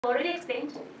already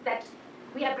explained that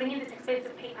we are bringing this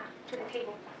expensive paper to the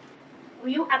table.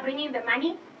 You are bringing the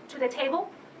money to the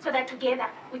table so that together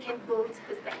we can build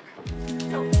this bank.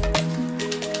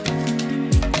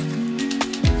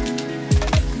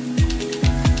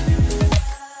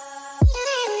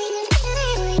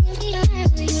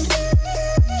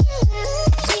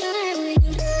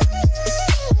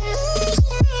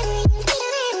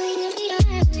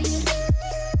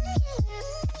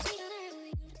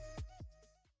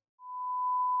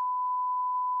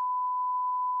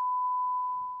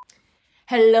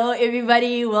 Hello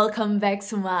everybody, welcome back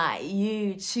to my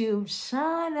YouTube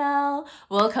channel.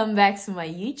 Welcome back to my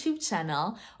YouTube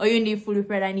channel. And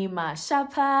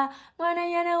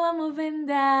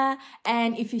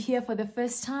if you're here for the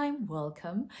first time,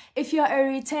 welcome. If you're a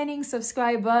returning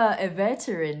subscriber, a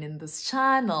veteran in this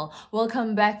channel,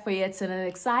 welcome back for yet another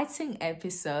exciting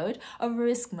episode of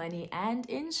Risk, Money and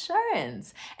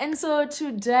Insurance. And so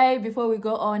today, before we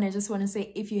go on, I just want to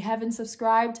say, if you haven't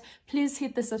subscribed, please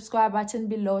hit the subscribe button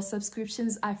below.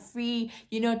 Subscriptions are free,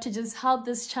 to just help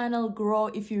this channel grow.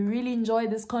 If you really enjoy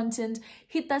this content,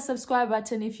 hit that subscribe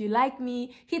button. If you like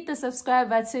me, hit the subscribe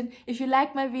button. If you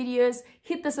like my videos,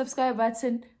 hit the subscribe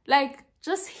button.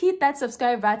 Just hit that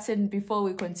subscribe button before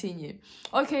we continue.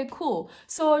 Okay, cool.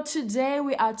 So today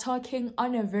we are talking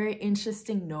on a very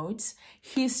interesting note.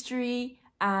 History,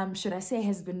 should I say,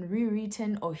 has been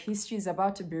rewritten, or history is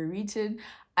about to be written.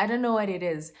 I don't know what it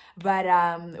is, but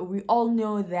we all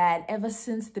know that ever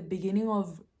since the beginning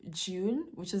of June,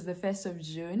 which is the 1st of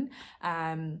June,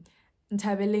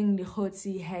 Nthabeleng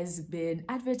Likotsi has been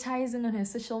advertising on her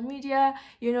social media,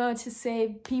 to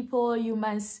say, people, you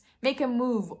must make a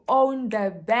move, own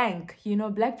the bank.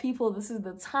 Black people, this is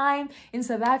the time in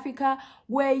South Africa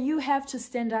where you have to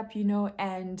stand up,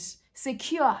 and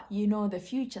secure, the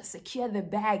future, secure the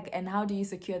bag. And how do you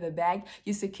secure the bag?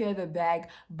 You secure the bag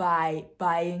by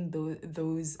buying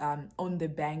those on the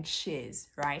bank shares,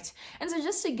 right? And so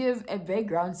just to give a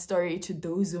background story to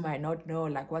those who might not know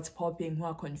what's popping, who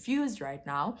are confused right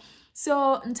now.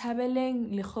 So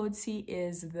Nthabeleng Likotsi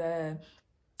is the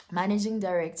managing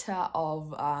director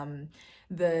of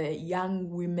the Young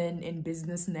Women in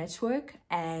Business Network,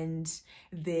 and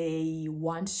they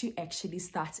want to actually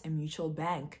start a mutual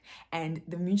bank, and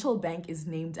the mutual bank is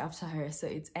named after her, so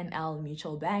it's NL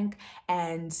Mutual Bank.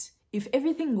 And if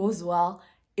everything goes well,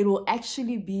 it will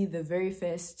actually be the very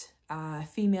first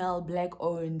female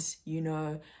Black-owned,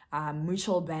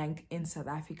 mutual bank in South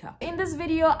Africa. In this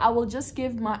video, I will just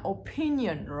give my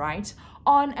opinion, right,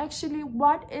 on actually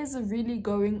what is really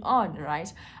going on,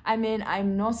 right? I mean,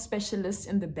 I'm not specialist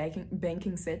in the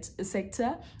banking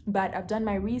sector, but I've done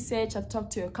my research, I've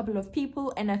talked to a couple of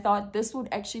people, and I thought this would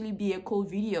actually be a cool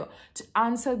video to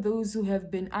answer those who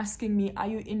have been asking me, are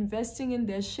you investing in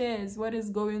their shares? What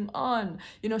is going on?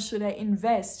 Should I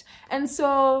invest? And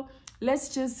so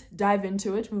let's just dive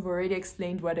into it. We've already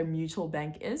explained what a mutual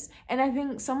bank is. And I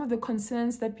think some of the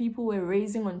concerns that people were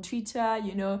raising on Twitter,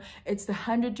 it's the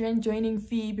 100 Rand joining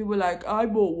fee. People were like,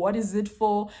 but what is it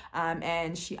for?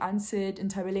 And she answered,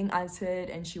 Nthabeleng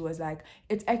answered, and she was like,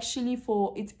 it's actually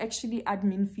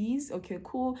admin fees. Okay,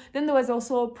 cool. Then there was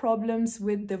also problems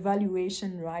with the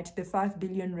valuation, right? The 5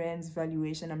 billion Rands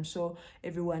valuation. I'm sure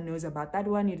everyone knows about that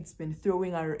one. It's been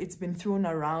thrown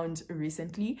around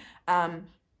recently.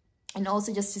 And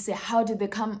also just to say, how did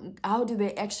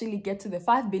they actually get to the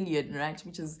 5 billion, right?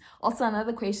 Which is also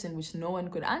another question which no one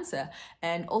could answer.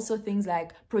 And also things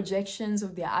like projections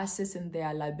of their assets and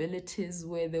their liabilities,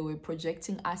 where they were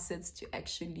projecting assets to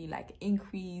actually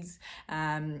increase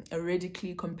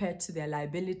radically compared to their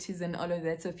liabilities and all of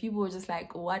that. So people were just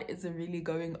like, what is really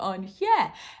going on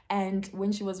here? And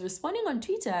when she was responding on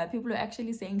Twitter, people were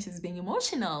actually saying she's being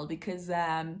emotional because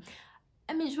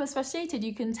she was frustrated.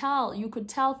 You could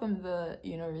tell from the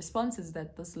responses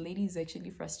that this lady is actually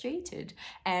frustrated,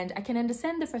 and I can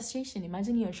understand the frustration.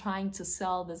 Imagine you're trying to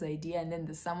sell this idea, and then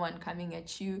there's someone coming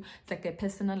at you. It's like a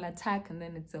personal attack, and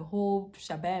then it's a whole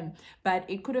shabam. But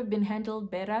it could have been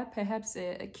handled better, perhaps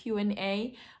a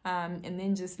Q&A, and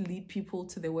then just lead people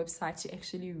to the website to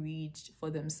actually read for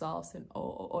themselves and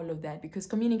all of that. Because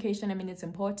communication, it's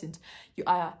important. You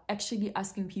are actually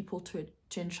asking people to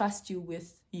entrust you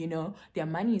with their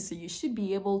money, so you should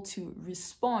be able to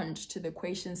respond to the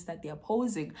questions that they're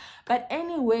posing. But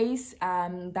anyways,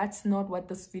 that's not what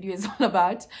this video is all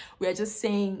about. We're just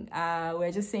saying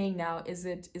now, is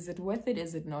it worth it?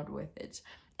 Is it not worth it?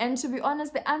 And to be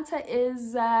honest, the answer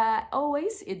is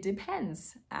always, it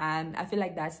depends. And I feel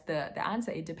like that's the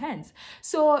answer, it depends.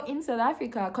 So in South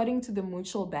Africa, according to the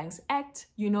Mutual Banks Act,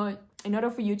 in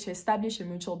order for you to establish a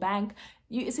mutual bank,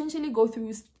 you essentially go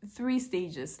through three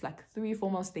stages, like three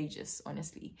formal stages,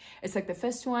 honestly. It's like the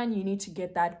first one, you need to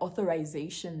get that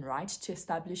authorization, right, to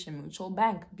establish a mutual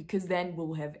bank, because then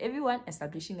we'll have everyone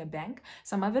establishing a bank,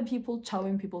 some other people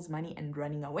chowing people's money and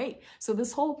running away. So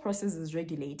this whole process is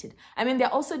regulated. I mean, there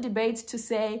are also debates to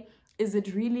say, is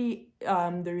it really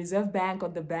the Reserve Bank or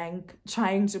the bank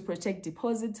trying to protect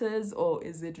depositors, or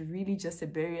is it really just a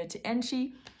barrier to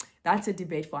entry? That's a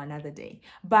debate for another day.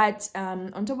 But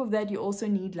on top of that, you also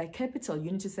need like capital. You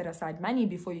need to set aside money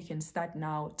before you can start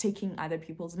now taking other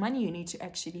people's money. You need to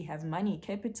actually have money,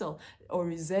 capital, or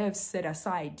reserves set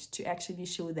aside to actually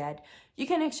show that you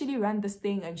can actually run this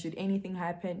thing, and should anything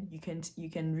happen, you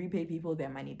can repay people their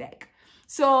money back.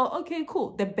 So, okay,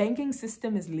 cool. The banking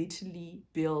system is literally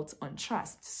built on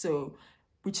trust. So,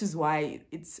 which is why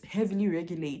it's heavily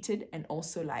regulated, and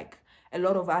also like a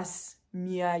lot of us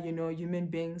mere, human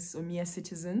beings or mere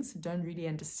citizens don't really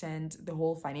understand the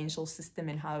whole financial system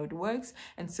and how it works.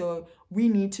 And so we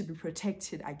need to be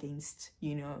protected against,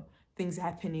 things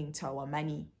happening to our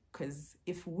money. Because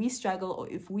if we struggle or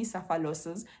if we suffer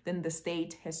losses, then the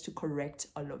state has to correct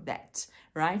all of that,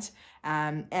 right?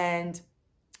 And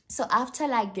so after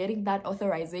like getting that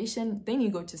authorization, then you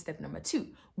go to step number 2,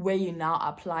 where you now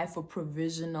apply for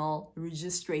provisional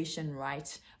registration,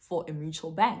 right, for a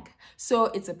mutual bank. So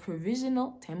it's a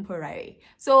provisional temporary.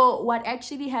 So what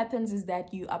actually happens is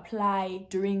that you apply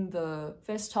during the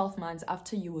first 12 months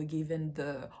after you were given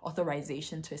the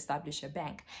authorization to establish a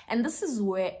bank. And this is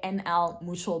where NL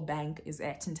Mutual Bank is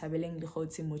at, Nthabeleng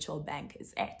Likotsi Mutual Bank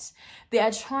is at. They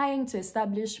are trying to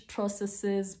establish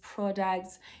processes,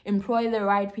 products, employ the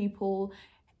right people,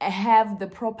 have the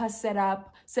proper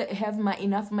setup, have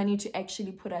enough money to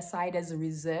actually put aside as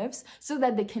reserves so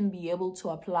that they can be able to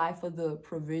apply for the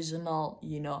provisional,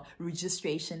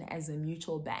 registration as a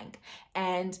mutual bank.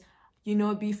 And,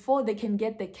 before they can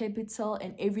get the capital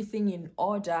and everything in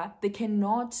order, they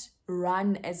cannot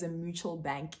run as a mutual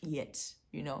bank yet.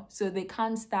 So they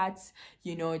can't start,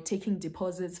 taking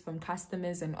deposits from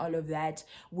customers and all of that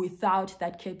without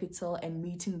that capital and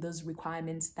meeting those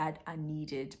requirements that are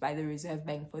needed by the Reserve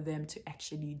Bank for them to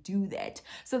actually do that.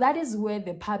 So that is where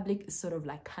the public is sort of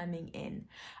like coming in.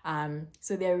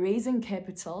 So they're raising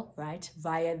capital, right,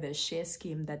 via the share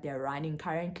scheme that they're running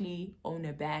currently. Own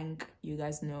a bank, you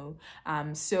guys know.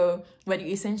 So what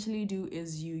you essentially do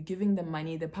is you giving them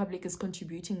money, the public is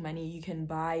contributing money. You can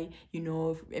buy,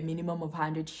 a minimum of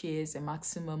 100 shares, a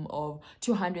maximum of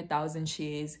 200,000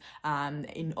 shares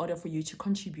in order for you to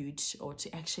contribute or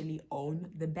to actually own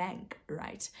the bank,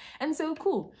 right? And so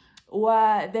cool.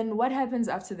 Then what happens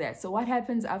after that? So what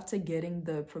happens after getting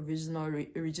the provisional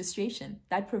registration?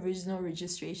 That provisional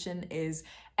registration is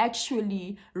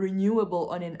actually renewable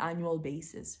on an annual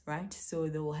basis, right? So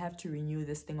they will have to renew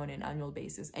this thing on an annual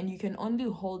basis, and you can only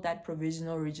hold that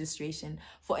provisional registration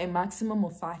for a maximum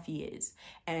of 5 years.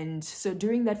 And so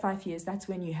during that 5 years, that's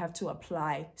when you have to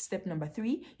apply step number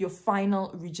 3, your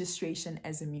final registration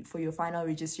as a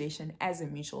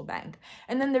mutual bank.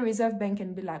 And then the Reserve Bank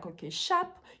can be like, okay,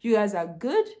 sharp, you guys are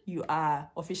good, you are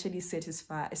officially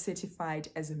certified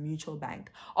as a mutual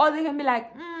bank. Or they can be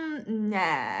like,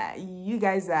 nah, you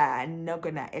guys are not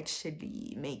gonna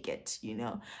actually make it,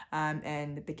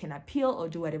 and they can appeal or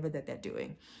do whatever that they're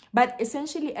doing. But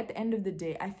essentially, at the end of the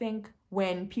day, I think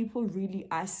when people really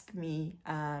ask me,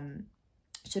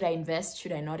 should I invest,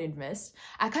 should I not invest,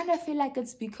 I kind of feel like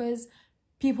it's because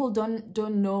people don't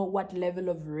know what level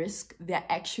of risk they're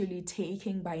actually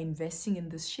taking by investing in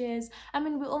these shares. I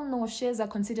mean, we all know shares are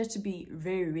considered to be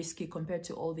very risky compared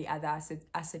to all the other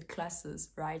asset classes,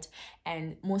 right?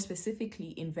 And more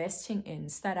specifically, investing in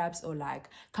startups or like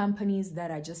companies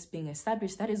that are just being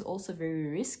established, that is also very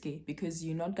risky because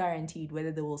you're not guaranteed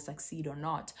whether they will succeed or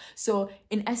not. So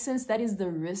in essence, that is the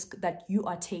risk that you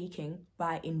are taking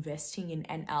by investing in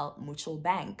NL Mutual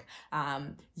Bank.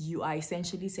 You are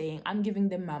essentially saying, I'm giving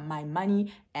them my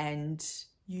money, and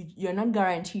you're not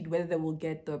guaranteed whether they will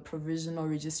get the provisional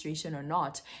registration or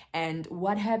not. And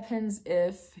what happens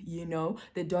if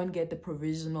they don't get the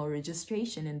provisional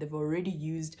registration and they've already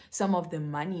used some of the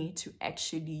money to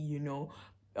actually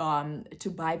to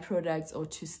buy products or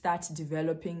to start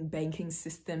developing banking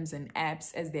systems and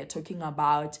apps, as they're talking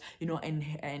about,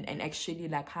 and actually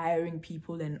like hiring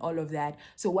people and all of that.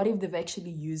 So what if they've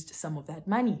actually used some of that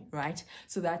money, right?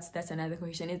 So that's another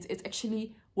question. It's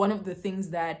actually one of the things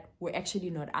that were actually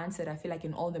not answered. I feel like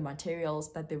in all the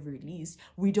materials that they've released,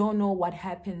 we don't know what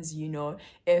happens,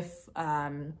 if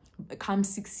come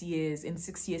 6 years, in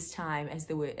 6 years time, as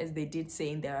they did say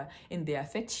in their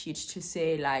fact sheet, to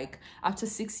say like after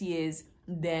 6 years,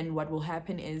 then what will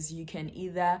happen is you can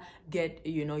either get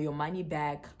your money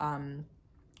back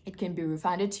it can be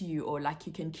refunded to you, or like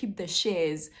you can keep the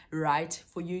shares, right,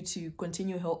 for you to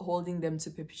continue holding them to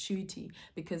perpetuity,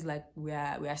 because like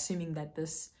we're assuming that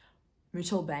this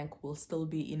mutual bank will still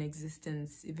be in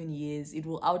existence even years. It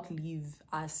will outlive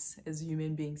us as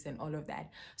human beings and all of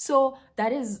that. So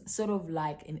that is sort of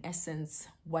like, in essence,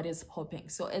 what is popping.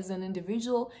 So as an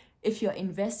individual, if you're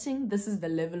investing, this is the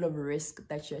level of risk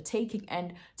that you're taking.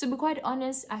 And to be quite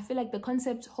honest, I feel like the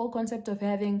whole concept of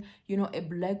having, you know, a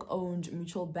Black-owned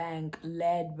mutual bank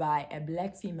led by a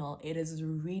Black female, it is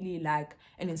really like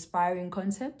an inspiring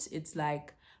concept. It's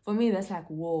like, for me, that's like,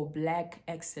 whoa, Black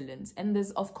excellence. And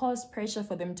there's, of course, pressure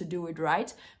for them to do it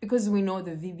right, because we know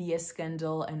the VBS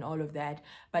scandal and all of that.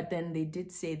 But then they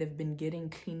did say they've been getting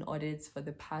clean audits for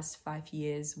the past 5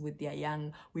 years with their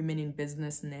Young Women in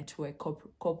Business Network,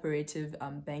 cooperative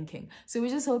banking. So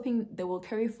we're just hoping they will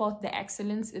carry forth the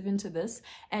excellence even to this.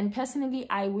 And personally,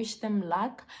 I wish them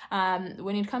luck.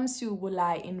 When it comes to will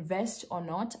I invest or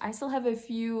not, I still have a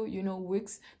few, you know,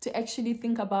 weeks to actually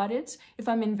think about it. If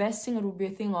I'm investing, it will be a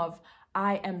thing of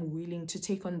I am willing to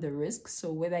take on the risk.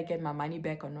 So whether I get my money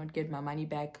back or not get my money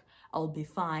back, I'll be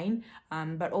fine.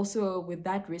 But also with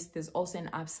that risk, there's also an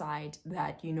upside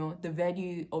that, you know, the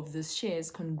value of these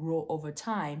shares can grow over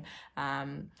time,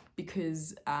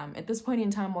 because at this point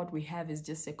in time, what we have is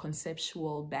just a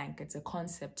conceptual bank. It's a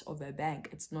concept of a bank.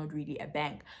 It's not really a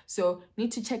bank. So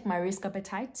need to check my risk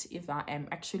appetite if I am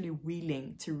actually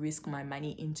willing to risk my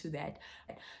money into that.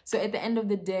 So at the end of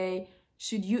the day,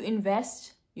 should you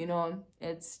invest? You know,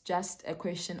 it's just a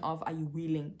question of, are you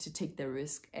willing to take the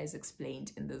risk, as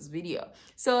explained in this video.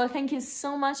 So thank you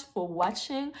so much for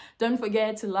watching. Don't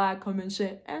forget to like, comment,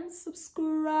 share, and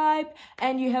subscribe.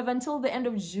 And you have until the end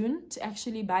of June to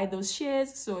actually buy those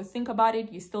shares. So think about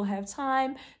it. You still have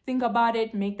time. Think about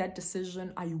it. Make that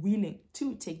decision. Are you willing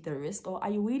to take the risk, or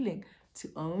are you willing to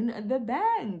own the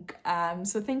bank?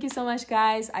 So thank you so much,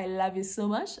 guys. I love you so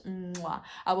much. Mwah.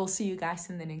 I will see you guys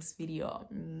in the next video.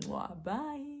 Mwah. Bye.